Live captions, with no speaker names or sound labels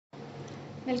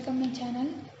Welcome my channel.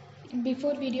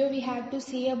 Before video we have to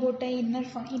see about a inner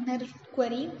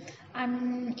query,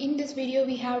 and in this video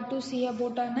we have to see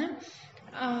about an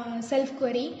self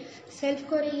query. Self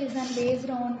query is based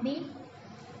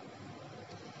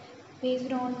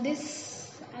on this.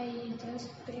 I just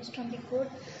paste on the code.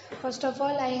 First of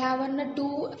all, I have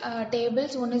two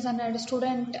tables. One is on a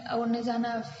student, one is on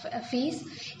a fees.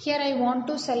 Here I want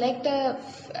to select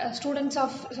students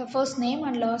of first name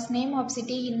and last name of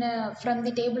city from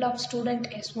the table of student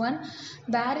S1.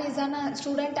 Where is on a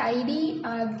student ID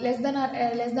less than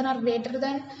or greater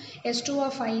than S2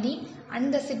 of ID,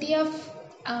 and the city of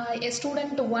a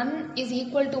student 1 is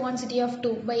equal to one city of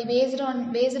 2. Based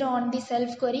on the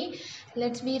self query,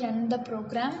 let's we run the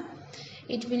program.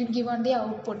 It will give on the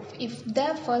output. If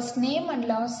the first name and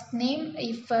last name,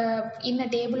 if in a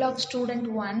table of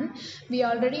student 1, we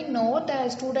already know the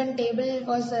student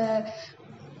tables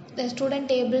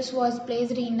was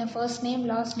placed in a first name,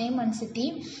 last name and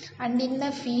city, and in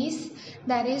the fees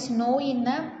there is no in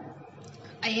a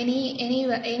any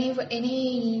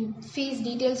fees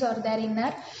details are there in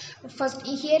there. First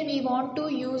here we want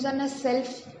to use a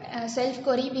self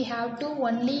query. We have to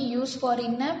only use for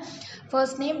in a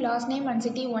first name, last name and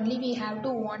city only. We have to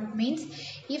want means,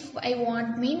 if I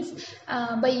want means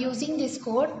by using this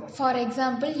code. For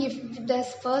example, if the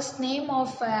first name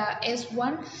of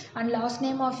S1 and last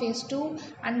name of S2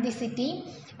 and the city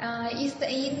is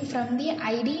in from the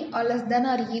ID or less than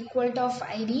or equal to of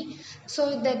ID,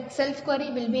 so that self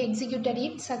query will be executed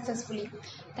it successfully.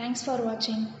 Thanks for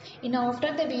watching.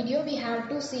 After the video we have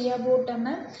to see about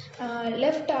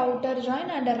left outer join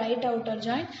and a right outer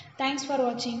join. Thanks for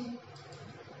watching.